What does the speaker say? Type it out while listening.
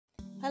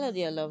Hello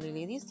dear lovely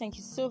ladies, thank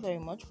you so very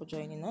much for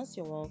joining us.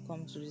 You're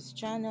welcome to this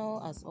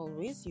channel. As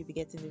always, you'll be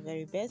getting the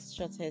very best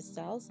short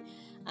hairstyles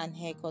and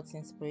haircuts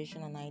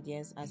inspiration and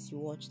ideas as you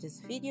watch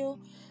this video.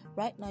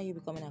 Right now you'll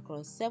be coming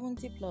across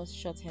 70 plus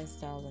short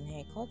hairstyles and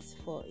haircuts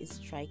for a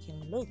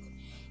striking look.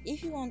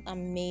 If you want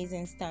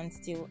amazing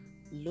standstill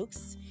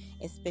looks,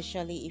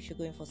 especially if you're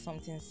going for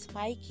something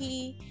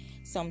spiky,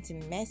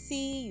 something messy,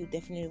 you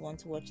definitely want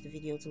to watch the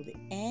video till the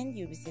end.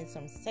 You'll be seeing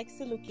some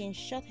sexy looking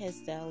short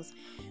hairstyles,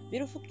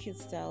 beautiful cute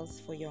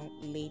styles for young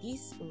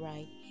ladies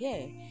right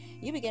here.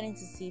 You'll be getting to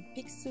see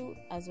Pixie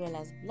as well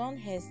as blonde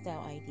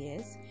hairstyle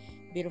ideas,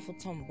 beautiful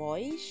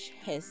tomboyish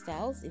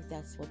hairstyles if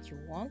that's what you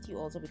want. You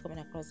also be coming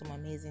across some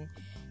amazing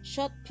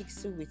short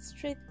Pixie with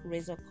straight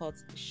razor cut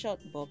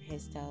short bob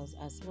hairstyles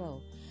as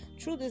well.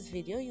 Through this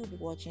video you'll be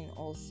watching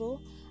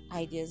also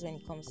ideas when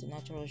it comes to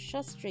natural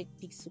short straight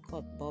Pixie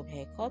cut bob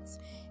haircuts,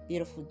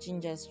 beautiful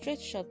ginger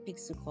straight short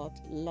Pixie cut,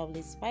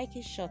 lovely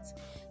spiky short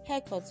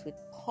haircuts with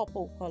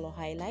purple color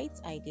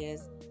highlights,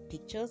 ideas,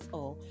 pictures,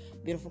 or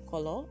beautiful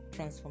color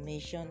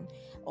transformation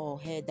or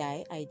hair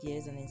dye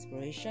ideas and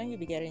inspiration. You'll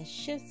be getting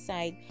shift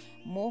side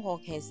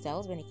mohawk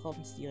hairstyles when it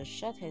comes to your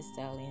short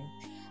hairstyling,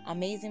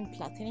 amazing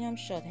platinum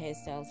short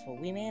hairstyles for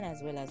women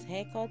as well as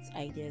haircuts,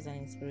 ideas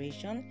and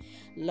inspiration,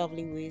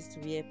 lovely ways to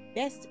wear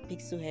best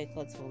Pixie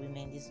haircuts for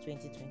women this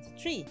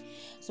 2023.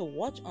 So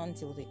watch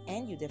until the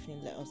end. You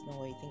definitely let us know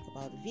what you think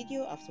about the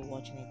video after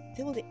watching it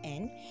till the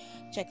end.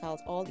 Check out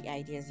all the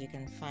ideas you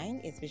can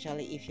find,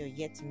 especially if you're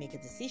yet to make a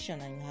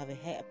decision and you have a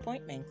hair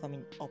appointment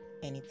coming up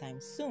anytime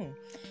soon.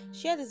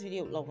 Share this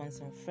video with loved ones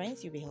and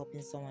friends. You'll be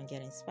helping someone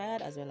get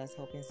inspired as well as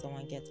helping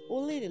someone get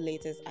only the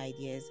latest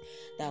ideas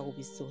that will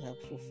be so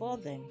helpful for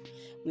them.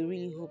 We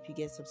really hope you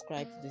get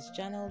subscribed to this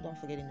channel. Don't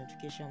forget the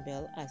notification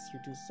bell as you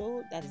do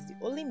so. That is the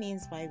only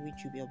means by which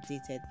you'll be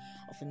updated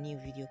of a new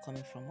video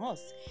coming from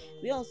us.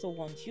 We also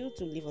want you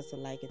to leave us a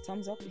like, a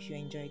thumbs up if you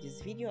enjoyed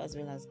this video as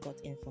well as got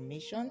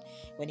information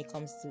when it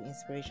comes to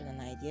inspiration and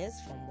ideas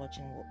from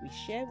watching what we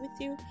share with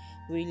you.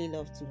 We really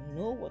love to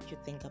know what you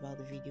think about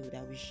the video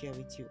that we share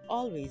with you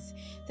always.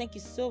 Thank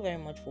you so very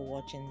much for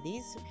watching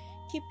this.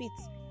 Keep it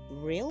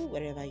real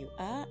wherever you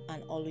are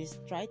and always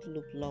try to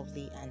look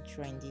lovely and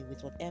trendy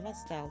with whatever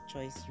style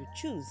choice you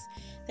choose.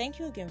 Thank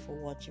you again for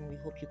watching. We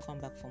hope you come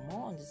back for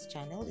more on this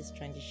channel. It's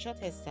Trendy Short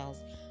Hairstyles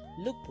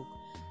Lookbook.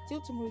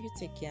 Till tomorrow, you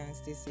take care and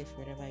stay safe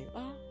wherever you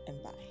are,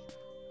 and bye.